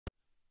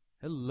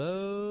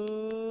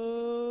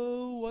Hello,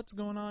 what's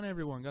going on,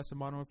 everyone? Got some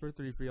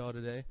MW3 for y'all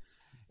today,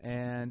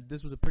 and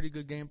this was a pretty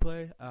good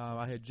gameplay.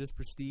 I had just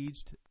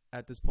prestiged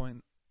at this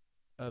point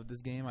of this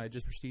game. I had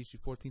just prestiged to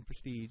 14th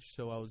prestige,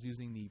 so I was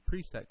using the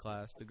preset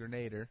class, the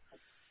Grenader,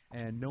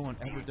 and no one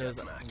ever does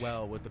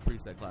well with the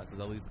preset classes.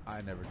 At least I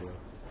never do.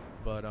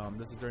 But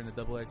this was during the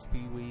double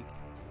XP week,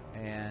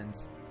 and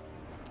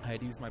I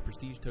had used my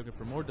prestige token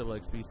for more double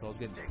XP, so I was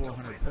getting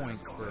 400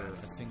 points for a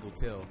single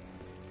kill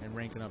and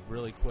ranking up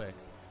really quick.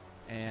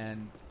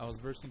 And I was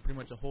versing pretty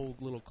much a whole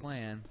little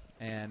clan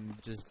and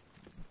just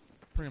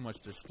pretty much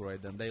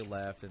destroyed them. They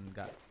left and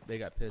they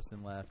got pissed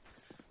and left.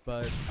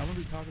 But I'm gonna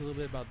be talking a little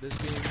bit about this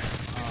game,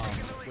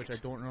 which I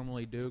don't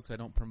normally do because I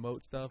don't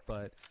promote stuff.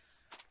 But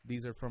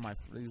these are for a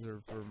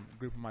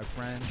group of my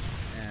friends,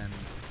 and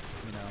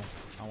you know,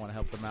 I want to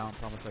help them out.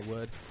 Promise I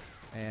would.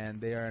 And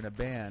they are in a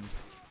band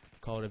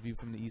called A View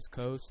from the East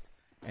Coast,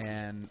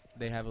 and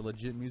they have a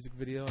legit music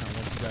video, and I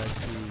want you guys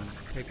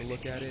to take a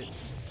look at it.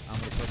 I'm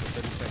going to put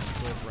the 30-second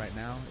clip right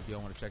now if y'all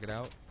want to check it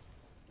out.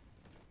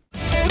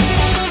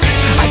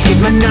 I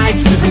give my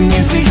nights to the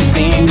music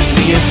scene to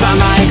see if I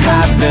might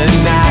have the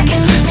knack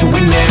to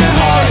win their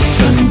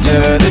hearts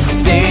under the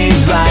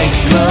stage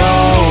lights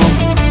glow.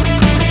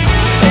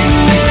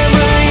 And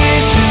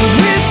memories filled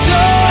with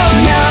soul.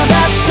 Now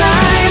that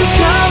time's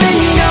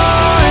coming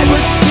on,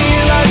 but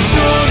still our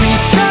story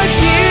starts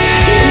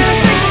here. In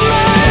 6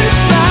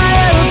 months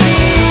I'll be.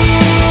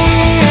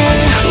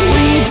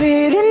 We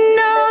didn't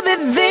know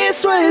that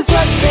this was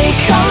what they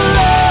call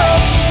love.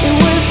 It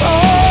was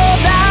all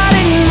that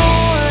and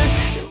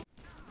more.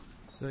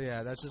 So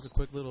yeah, that's just a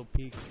quick little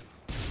peek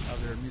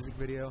of their music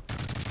video.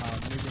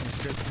 Link in the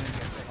description.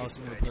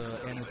 Also going to put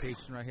an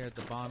annotation right here at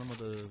the bottom of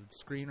the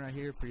screen right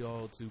here for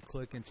y'all to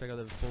click and check out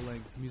the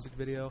full-length music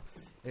video.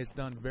 It's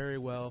done very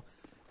well,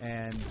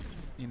 and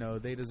you know,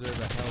 they deserve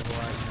a hell of a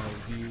lot,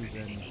 views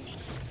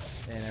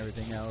and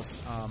everything else.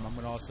 I'm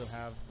going to also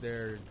have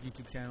their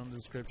YouTube channel in the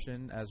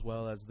description, as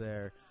well as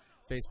their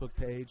Facebook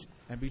page,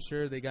 and be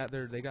sure they got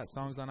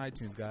songs on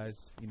iTunes,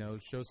 guys. You know,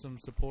 show some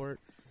support.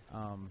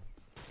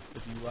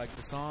 If you like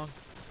the song,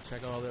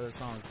 check out all the other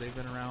songs. They've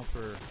been around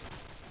for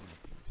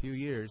a few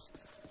years.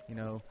 You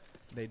know,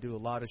 they do a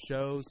lot of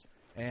shows,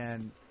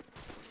 and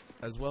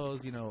as well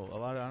as, you know, a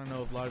lot of, I don't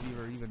know if a lot of you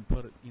are even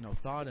put, you know,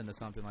 thought into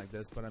something like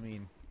this, but I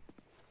mean,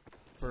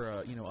 for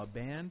a, you know, a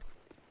band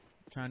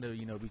trying to,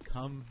 you know,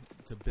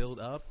 build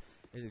up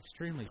is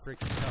extremely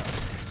freaking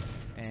tough.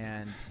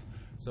 And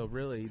so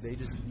really, they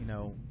just, you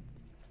know,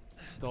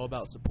 it's all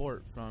about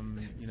support from,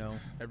 you know,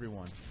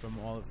 everyone,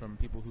 from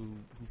people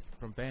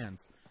from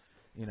fans,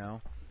 you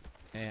know,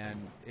 and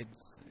it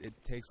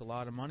takes a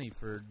lot of money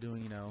for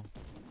doing, you know,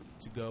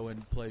 to go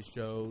and play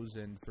shows,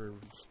 and for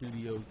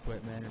studio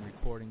equipment and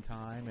recording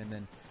time, and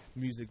then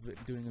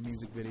doing a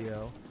music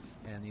video,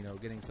 and, you know,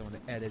 getting someone to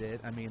edit it.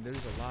 I mean, there's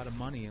a lot of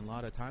money and a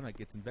lot of time that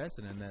gets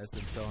invested in this,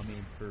 and so I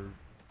mean,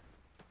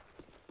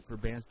 for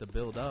bands to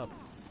build up,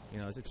 you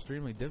know, it's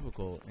extremely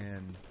difficult,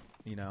 and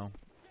you know,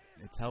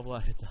 it's a hell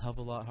of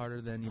a lot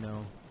harder than, you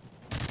know,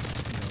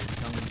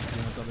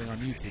 doing something on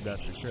YouTube,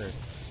 that's for sure.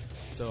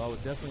 So I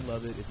would definitely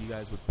love it if you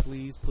guys would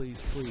please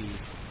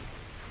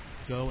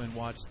go and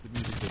watch the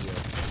music video.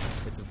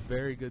 It's a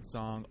very good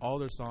song. All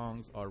their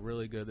songs are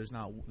really good.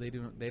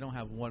 They don't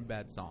have one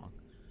bad song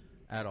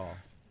at all.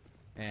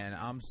 And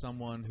I'm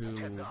someone who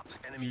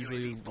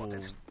usually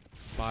will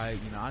buy,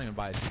 you know, I don't even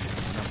buy a CD,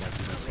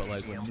 but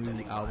like when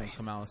new albums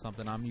come out or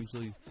something, I'm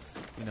usually,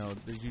 you know,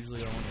 there's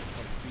usually only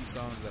a few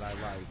songs that I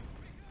like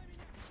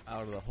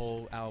out of the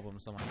whole album,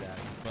 something like that.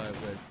 But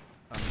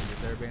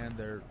with their band,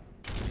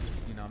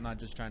 you know, I'm not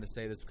just trying to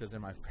say this because they're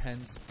my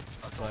friends,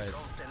 but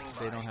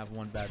they don't have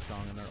one bad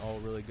song, and they're all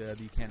really good.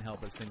 You can't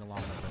help but sing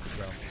along with them.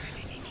 So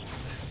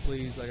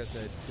please, like I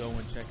said, go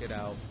and check it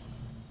out.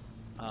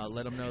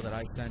 Let them know that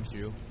I sent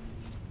you,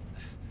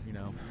 you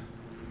know,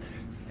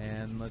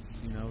 and let's,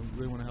 you know,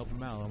 really want to help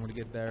them out. I want to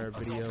get their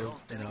video,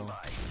 you know,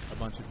 a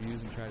bunch of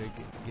views, and try to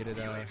get it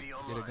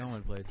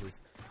going places.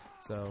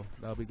 So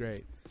that'll be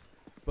great.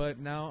 But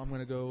now I'm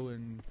gonna go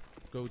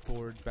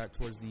back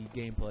towards the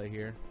gameplay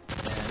here.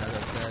 And as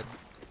I said,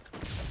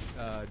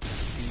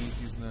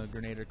 he's using the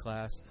Grenader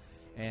class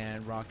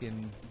and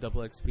rocking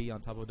double XP on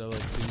top of double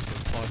XP,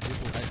 so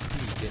quadruple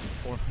XP, getting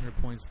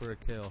 400 points for a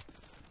kill.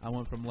 I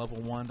went from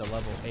level 1 to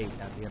level 8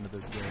 at the end of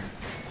this game.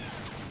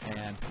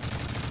 And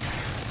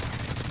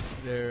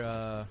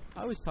I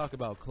always talk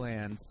about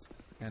clans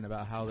and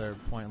about how they're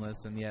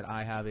pointless, and yet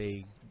I have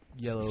a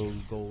yellow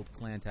gold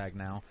clan tag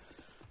now.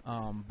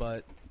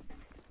 But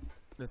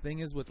the thing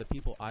is, with the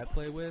people I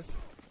play with,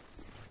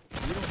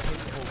 we don't take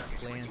the whole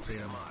clan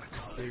thing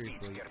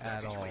seriously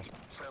at all,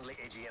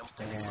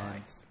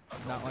 and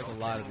not like a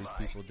lot of these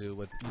people do,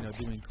 with, you know,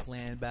 doing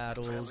clan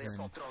battles and,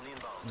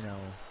 you know,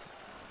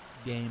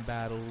 game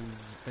battles,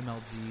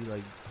 MLG,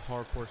 like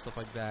hardcore stuff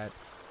like that.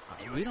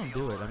 We don't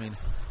do it. I mean,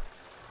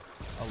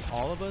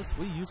 all of us,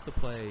 we used to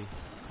play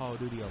Call of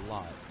Duty a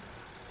lot,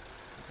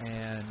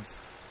 and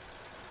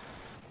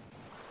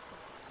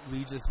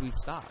we've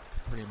stopped.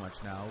 pretty much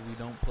now. We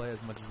don't play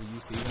as much as we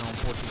used to. Even on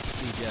 14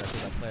 yeah,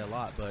 because I play a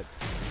lot, but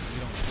we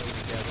don't play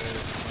together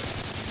as much as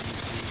we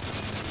used to.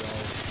 I mean,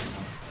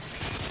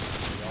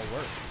 we all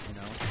work, you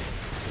know.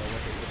 We all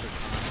work at different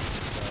times.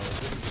 So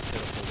this is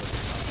pitiful.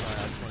 I'm sorry.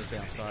 I just want to say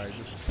I'm sorry.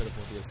 This is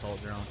pitiful. The assault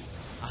drone.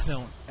 I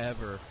don't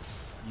ever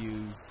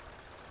use,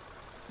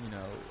 you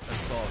know,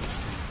 assault.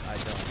 I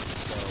don't.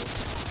 So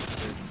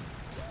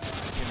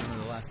I can't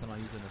remember the last time I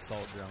used an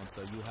assault drone.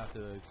 So you have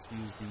to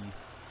excuse the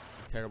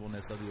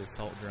terribleness of the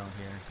assault drone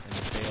here and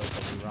the fails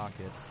of the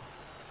rockets.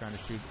 Trying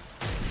to shoot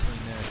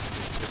between this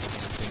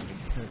and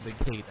just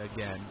the gate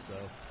again. So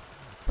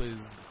please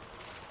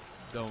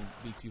don't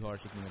be too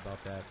harsh with me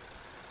about that.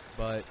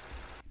 But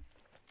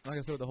like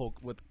I said,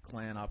 with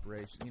clan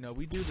operation, you know,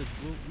 we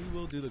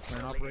will do the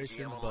clan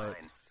operations, but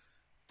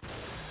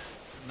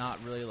not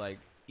really like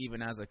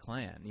even as a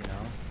clan. You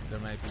know, there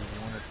might be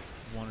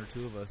one or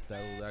two of us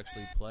that will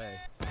actually play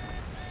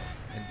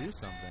and do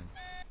something.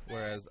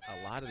 Whereas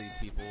a lot of these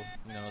people,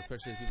 you know,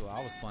 especially the people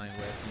I was playing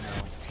with, you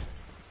know,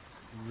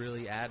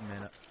 really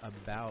adamant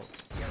about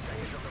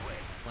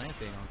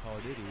planting on Call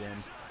of Duty,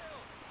 and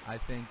I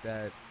think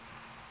that,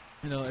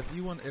 you know, if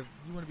you want to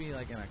be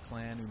like in a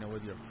clan, you know,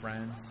 with your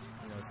friends,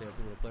 you know, say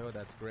people to play with,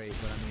 that's great.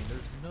 But I mean,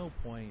 there's no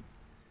point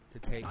to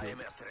take it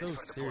so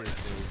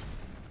seriously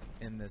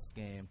in this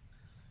game,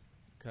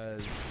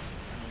 because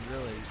I mean,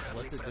 really,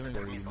 what's it doing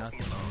for you?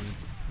 Nothing. I mean,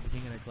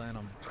 being in a clan,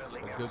 a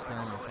good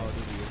clan on Call of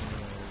Duty isn't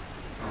really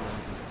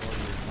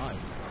much.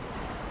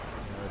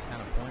 You know, it's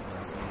kind of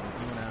pointless. I mean, if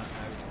you went out,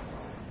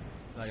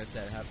 like I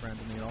said, have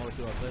friends. I mean, all the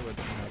people I play with,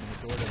 you know, the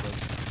majority of us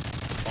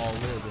all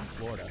live in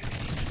Florida,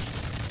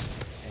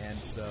 and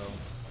so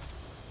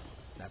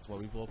that's why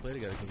we all play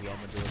together, because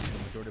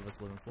the majority of us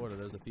live in Florida.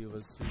 There's a few of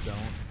us who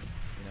don't.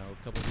 You know,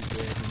 a couple of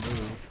people who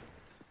move,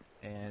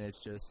 and it's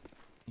just,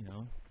 you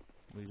know,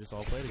 we just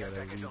all play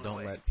together. We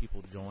don't let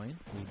people join.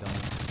 We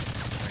don't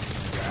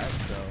do that,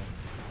 so.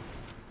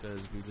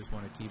 Because we just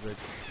want to keep it,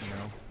 you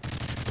know,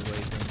 the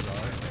way things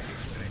are,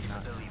 and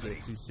not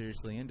get too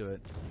seriously into it.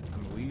 I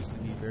mean, we used to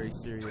be very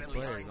serious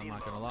players, I'm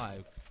not going to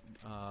lie.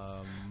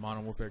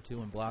 Modern Warfare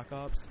 2 and Black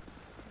Ops,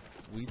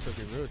 we took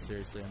it real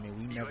seriously. I mean,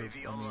 we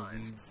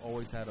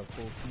always had a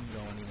full team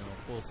going, you know,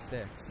 a full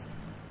 6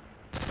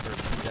 for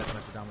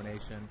deathmatch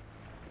domination,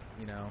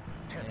 you know,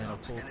 and a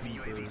full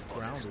team for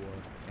ground war,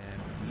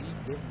 and we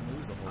didn't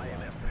lose a whole lot.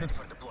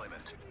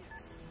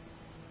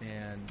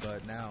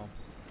 But now,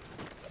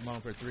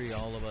 Modern Warfare 3,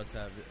 all of us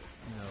have,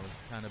 you know,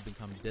 kind of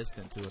become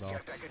distant to it all.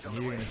 And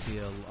you're going to see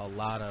a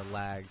lot of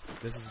lag.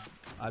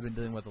 I've been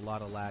dealing with a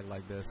lot of lag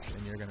like this,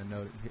 and you're going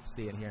to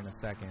see it here in a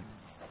second.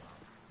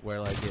 Where,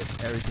 like,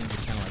 everything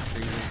just kind of like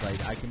freezes.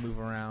 Like, I can move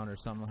around or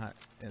something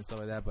and stuff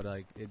like that, but,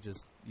 like, it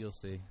just, you'll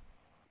see.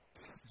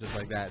 Just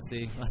like that.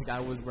 See? Like, I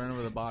was running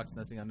over the box, and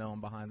next thing I know,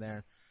 I'm behind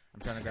there.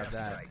 I'm trying to grab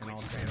that, and all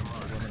of a sudden,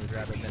 I'm going to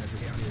grab it, then it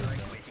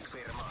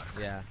disappears.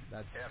 So, yeah,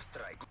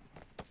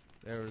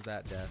 there was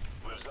that death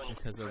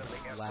because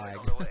of lag.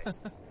 So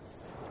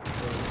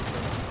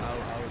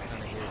I was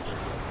kind of irritated,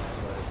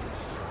 but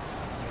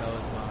that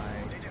was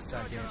my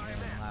second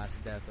and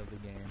last death of the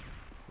game,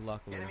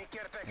 luckily.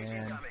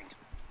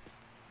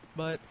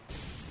 But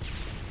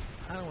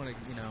I don't want to,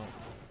 you know,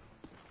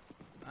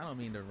 I don't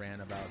mean to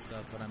rant about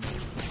stuff, but I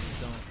mean,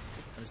 I don't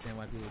understand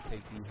why people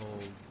take the whole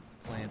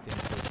clan thing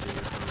so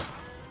seriously.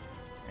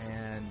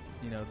 And,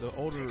 you know, the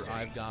older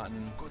I've gotten,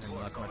 and the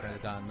less my friends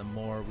have gotten, the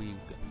more we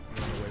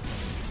run away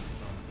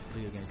from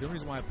video games. The only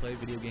reason why I play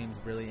video games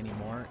really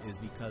anymore is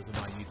because of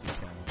my YouTube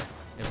channel.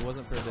 If it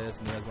wasn't for this,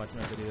 and you guys watching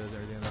my videos and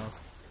everything else,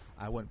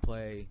 I wouldn't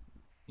play,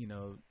 you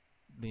know,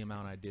 the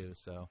amount I do,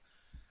 so.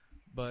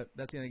 But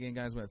that's the end of the game,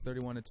 guys. We went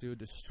 31-2,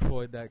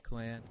 destroyed that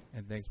clan,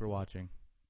 and thanks for watching.